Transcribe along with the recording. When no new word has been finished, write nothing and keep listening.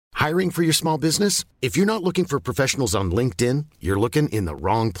Hiring for your small business? If you're not looking for professionals on LinkedIn, you're looking in the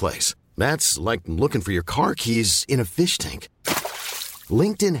wrong place. That's like looking for your car keys in a fish tank.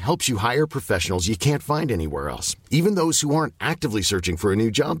 LinkedIn helps you hire professionals you can't find anywhere else, even those who aren't actively searching for a new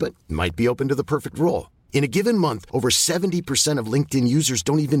job but might be open to the perfect role. In a given month, over 70% of LinkedIn users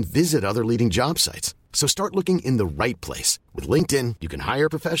don't even visit other leading job sites. So start looking in the right place. With LinkedIn, you can hire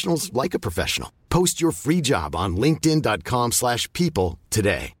professionals like a professional. Post your free job on linkedin.com/people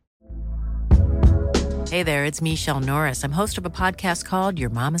today. Hey there, it's Michelle Norris. I'm host of a podcast called Your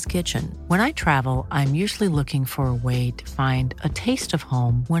Mama's Kitchen. When I travel, I'm usually looking for a way to find a taste of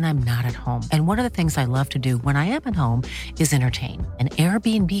home when I'm not at home. And one of the things I love to do when I am at home is entertain. And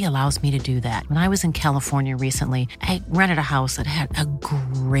Airbnb allows me to do that. When I was in California recently, I rented a house that had a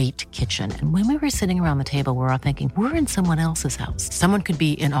great kitchen. And when we were sitting around the table, we're all thinking, we're in someone else's house. Someone could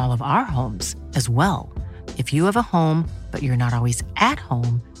be in all of our homes as well. If you have a home, but you're not always at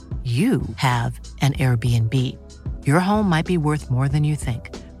home, you have an Airbnb. Your home might be worth more than you think.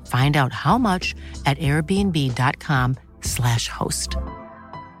 Find out how much at airbnb.com/host. Down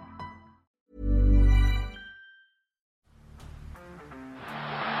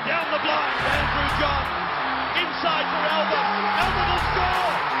the blind, Andrew John. Inside for Albert. Albert will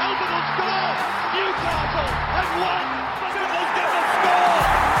score. Albert will score. Newcastle have won. Siddle's going to score.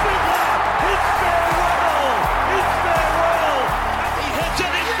 Siddle, it's farewell. It's farewell. And he hits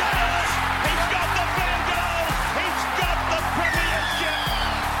it. He's got it. He's got the field goal. He's got the premiership.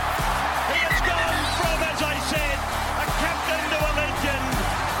 He has gone from, as I said, a captain to a legend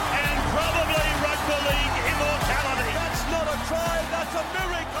and probably rugby league immortality. That's not a try. That's a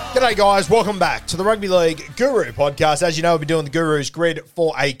miracle. G'day guys, welcome back to the Rugby League Guru podcast. As you know, we've been doing the Guru's Grid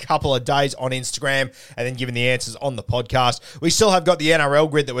for a couple of days on Instagram and then giving the answers on the podcast. We still have got the NRL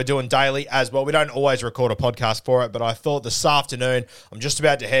Grid that we're doing daily as well. We don't always record a podcast for it, but I thought this afternoon, I'm just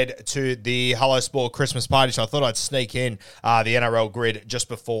about to head to the Hello Sport Christmas party, so I thought I'd sneak in the NRL Grid just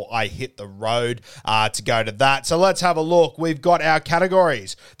before I hit the road to go to that. So let's have a look. We've got our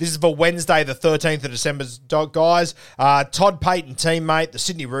categories. This is for Wednesday, the 13th of December, guys. Todd Payton, teammate, the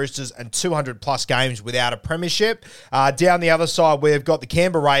Sydney Roosters, and 200-plus games without a premiership. Down the other side, we've got the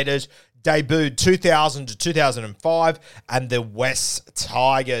Canberra Raiders, debuted 2000 to 2005, and the West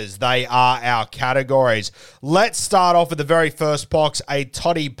Tigers. They are our categories. Let's start off with the very first box, a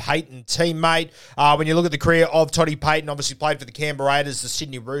Toddy Payton teammate. When you look at the career of Toddy Payton, obviously played for the Canberra Raiders, the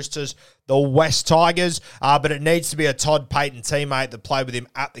Sydney Roosters, the West Tigers, but it needs to be a Todd Payton teammate that played with him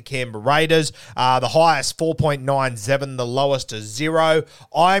at the Canberra Raiders. The highest, 4.97, the lowest is 0.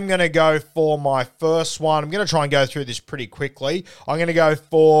 I'm going to go for my first one. I'm going to try and go through this pretty quickly. I'm going to go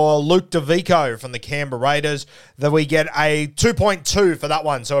for Luke DeVico from the Canberra Raiders. That we get a 2.2 for that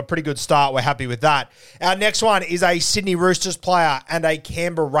one, so a pretty good start. We're happy with that. Our next one is a Sydney Roosters player and a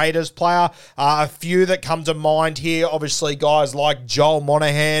Canberra Raiders player. A few that come to mind here, obviously guys like Joel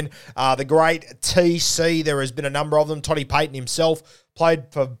Monahan, the great TC. There has been a number of them. Toddy Payton himself played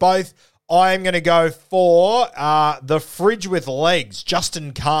for both. I'm going to go for the fridge with legs,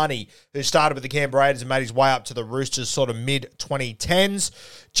 Justin Carney, who started with the Canberra Raiders and made his way up to the Roosters sort of mid-2010s.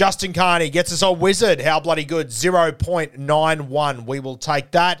 Justin Carney gets us a wizard. How bloody good. 0.91. We will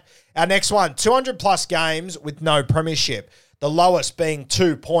take that. Our next one, 200-plus games with no premiership. The lowest being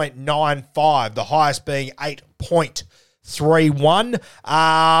 2.95. The highest being 8.31.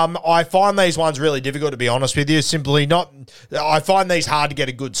 I find these ones really difficult, to be honest with you. I find these hard to get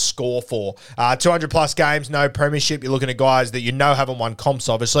a good score for. 200 plus games, no premiership. You're looking at guys that you know haven't won comps,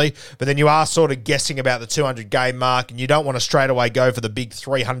 obviously, but then you are sort of guessing about the 200 game mark, and you don't want to straight away go for the big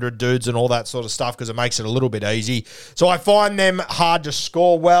 300 dudes and all that sort of stuff because it makes it a little bit easy. So I find them hard to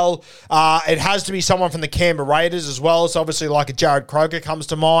score well. It has to be someone from the Canberra Raiders as well. So obviously like a Jared Croker comes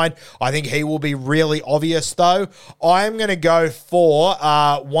to mind. I think he will be really obvious though. I'm going to go for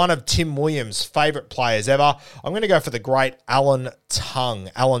one of Tim Williams' favourite players ever. I'm going to go for the great Alan Tongue.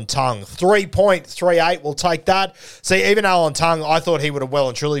 3.38, we'll take that. See, even Alan Tongue, I thought he would have well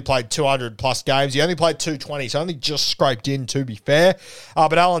and truly played 200 plus games. He only played 220, so only just scraped in, to be fair.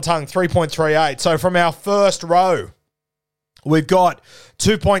 But Alan Tongue, 3.38. So from our first row, we've got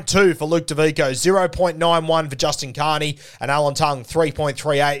 2.2 for Luke DeVico, 0.91 for Justin Carney, and Alan Tongue,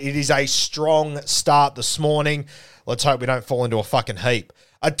 3.38. It is a strong start this morning. Let's hope we don't fall into a fucking heap.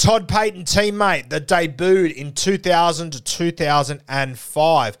 A Todd Payton teammate that debuted in 2000 to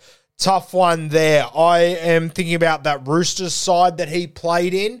 2005. Tough one there. I am thinking about that Roosters side that he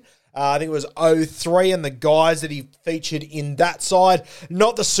played in. I think it was 03 and the guys that he featured in that side.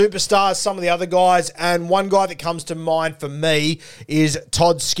 Not the superstars, some of the other guys. And one guy that comes to mind for me is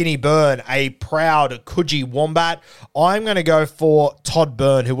Todd Skinny Byrne, a proud Coogee Wombat. I'm going to go for Todd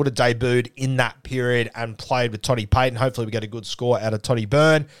Byrne, who would have debuted in that period and played with Toddy Payton. Hopefully we get a good score out of Toddy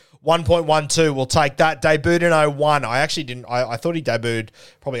Byrne. 1.12, we'll take that. Debuted in 01. I thought he debuted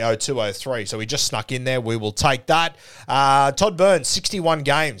probably 02, 03, so he just snuck in there. We will take that. Todd Byrne, 61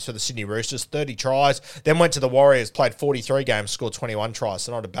 games for the Sydney Roosters, 30 tries. Then went to the Warriors, played 43 games, scored 21 tries,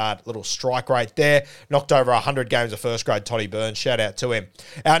 so not a bad little strike rate there. Knocked over 100 games of first grade Toddy Byrne. Shout out to him.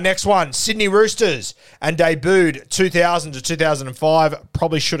 Our next one, Sydney Roosters, and debuted 2000 to 2005.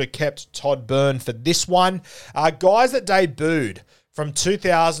 Probably should have kept Todd Byrne for this one. Guys that debuted from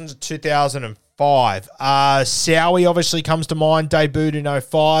 2000 to 2005. Sowie obviously comes to mind, debuted in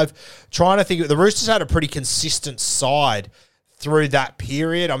 05. Trying to think, the Roosters had a pretty consistent side through that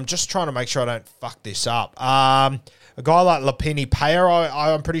period. I'm just trying to make sure I don't fuck this up. A guy like Lapini Payer,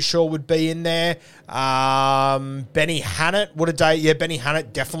 I'm pretty sure would be in there. Benny Hannett Benny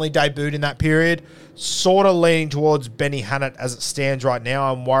Hannett definitely debuted in that period. Sort of leaning towards Benny Hannett as it stands right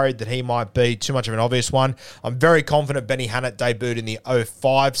now. I'm worried that he might be too much of an obvious one. I'm very confident Benny Hannett debuted in the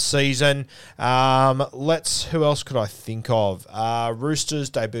 05 season. Who else could I think of?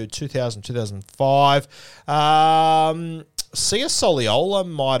 Roosters debuted 2000, 2005. Sia Soliola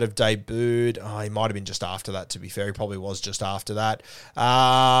might have debuted. He might have been just after that, to be fair. He probably was just after that.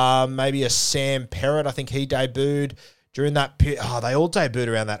 Maybe a Sam Perrott. I think he debuted during that period. They all debuted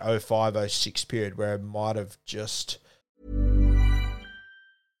around that 05-06 period where it might have just...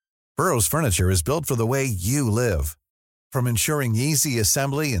 Burrow's furniture is built for the way you live. From ensuring easy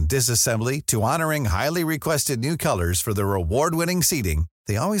assembly and disassembly to honoring highly requested new colors for their award-winning seating,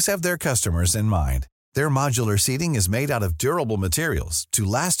 they always have their customers in mind. Their modular seating is made out of durable materials to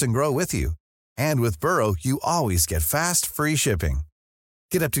last and grow with you. And with Burrow, you always get fast, free shipping.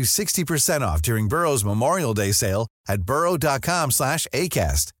 Get up to 60% off during Burrow's Memorial Day sale at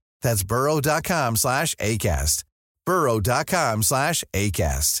burrow.com/ACAST. That's burrow.com/ACAST.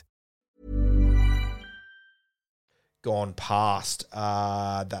 burrow.com/ACAST. Gone past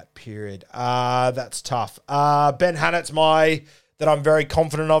that period. That's tough. Ben Hannett's that I'm very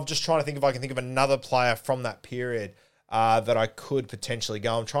confident of. Just trying to think if I can think of another player from that period that I could potentially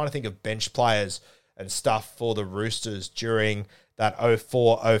go. I'm trying to think of bench players and stuff for the Roosters during that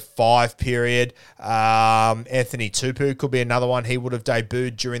 04-05 period. Anthony Tupu could be another one. He would have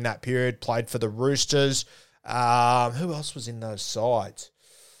debuted during that period, played for the Roosters. Who else was in those sides?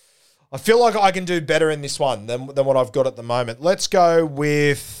 I feel like I can do better in this one than what I've got at the moment. Let's go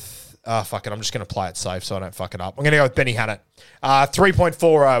with... fuck it, I'm just going to play it safe so I don't fuck it up. I'm going to go with Benny Hannett.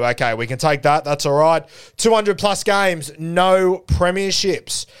 3.40. Okay, we can take that. That's all right. 200-plus games, no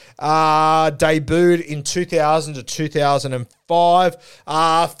premierships. Debuted in 2000 to 2005.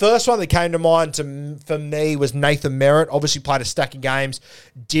 First one that came to mind for me was Nathan Merritt. Obviously played a stack of games,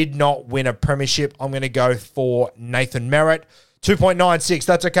 did not win a premiership. I'm going to go for Nathan Merritt. 2.96,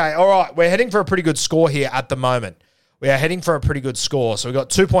 that's okay. All right, we're heading for a pretty good score here at the moment. We are heading for a pretty good score. So we've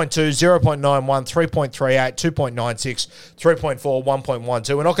got 2.2, 0.91, 3.38, 2.96, 3.4,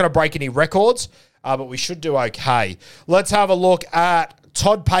 1.12. We're not going to break any records, but we should do okay. Let's have a look at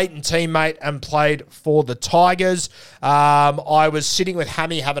Todd Payton, teammate, and played for the Tigers. I was sitting with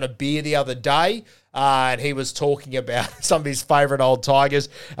Hammy having a beer the other day, and he was talking about some of his favourite old Tigers.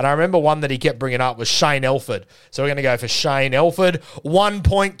 And I remember one that he kept bringing up was Shane Elford. So we're going to go for Shane Elford.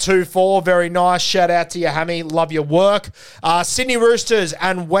 1.24, very nice. Shout out to you, Hammy. Love your work. Sydney Roosters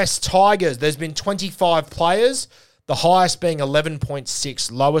and West Tigers. There's been 25 players. The highest being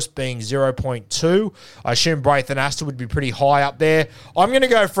 11.6, lowest being 0.2. I assume Braithen Astor would be pretty high up there. I'm going to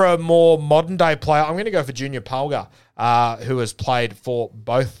go for a more modern-day player. I'm going to go for Junior Palga, who has played for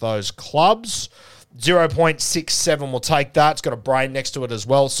both those clubs. 0.67, we'll take that. It's got a brain next to it as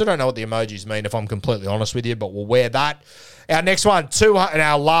well. Still don't know what the emojis mean, if I'm completely honest with you, but we'll wear that. Our next one, and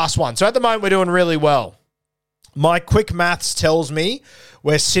our last one. So at the moment, we're doing really well. My quick maths tells me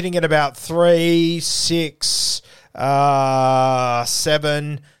we're sitting at about 3, 6...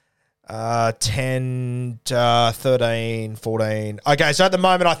 7, 10, 13, 14. Okay, so at the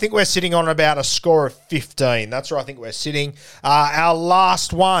moment, I think we're sitting on about a score of 15. That's where I think we're sitting. Our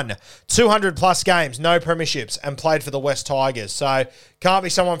last one, 200-plus games, no premierships, and played for the West Tigers. So can't be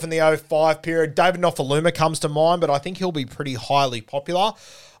someone from the 05 period. David Nofaluma comes to mind, but I think he'll be pretty highly popular.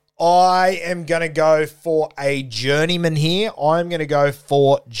 I am going to go for a journeyman here. I'm going to go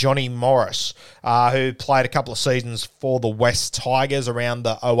for Johnny Morris, who played a couple of seasons for the West Tigers around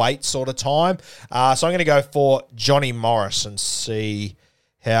the 08 sort of time. So I'm going to go for Johnny Morris and see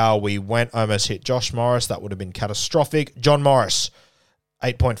how we went. Almost hit Josh Morris. That would have been catastrophic. John Morris,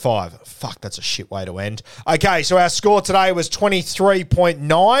 8.5. Fuck, that's a shit way to end. Okay, so our score today was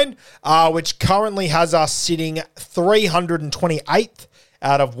 23.9, which currently has us sitting 328th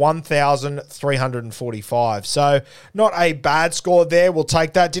out of 1,345. So not a bad score there. We'll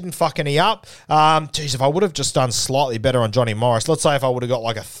take that. Didn't fuck any up. Geez, if I would have just done slightly better on Johnny Morris, let's say if I would have got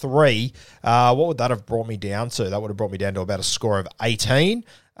like a 3, what would that have brought me down to? That would have brought me down to about a score of 18.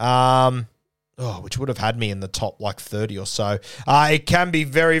 Which would have had me in the top like 30 or so. It can be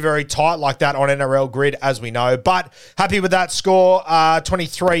very, very tight like that on NRL grid, as we know. But happy with that score,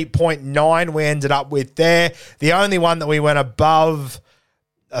 23.9 we ended up with there. The only one that we went above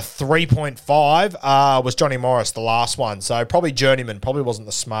a 3.5 was Johnny Morris, the last one. So probably journeyman, probably wasn't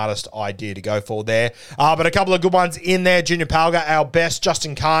the smartest idea to go for there. But a couple of good ones in there. Junior Palga, our best.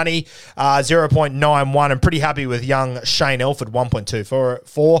 Justin Carney, 0.91. I'm pretty happy with young Shane Elford,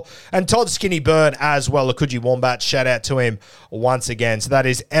 1.24. And Todd Skinny Byrne as well, a Coogee Wombat. Shout out to him once again. So that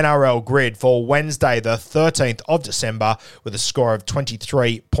is NRL grid for Wednesday, the 13th of December, with a score of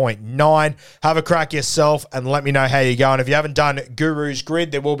 23.9. Have a crack yourself and let me know how you're going. If you haven't done Guru's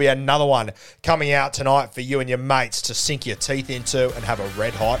grid, there will be another one coming out tonight for you and your mates to sink your teeth into and have a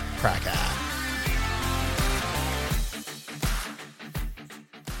red hot cracker.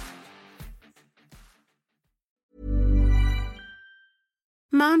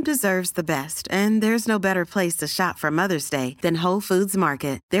 Mom deserves the best, and there's no better place to shop for Mother's Day than Whole Foods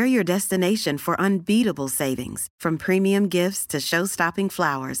Market. They're your destination for unbeatable savings, from premium gifts to show-stopping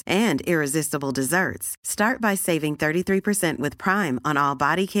flowers and irresistible desserts. Start by saving 33% with Prime on all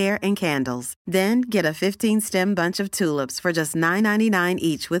body care and candles. Then get a 15-stem bunch of tulips for just $9.99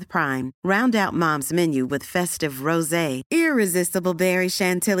 each with Prime. Round out Mom's menu with festive rosé, irresistible berry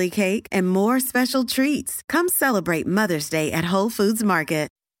chantilly cake, and more special treats. Come celebrate Mother's Day at Whole Foods Market.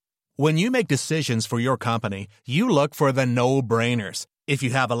 When you make decisions for your company, you look for the no-brainers. If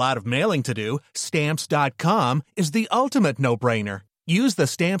you have a lot of mailing to do, Stamps.com is the ultimate no-brainer. Use the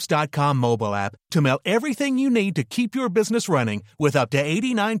Stamps.com mobile app to mail everything you need to keep your business running with up to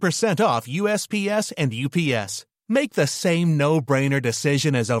 89% off USPS and UPS. Make the same no-brainer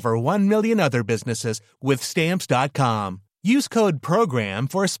decision as over 1 million other businesses with Stamps.com. Use code PROGRAM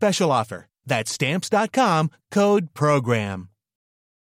for a special offer. That's Stamps.com, code PROGRAM.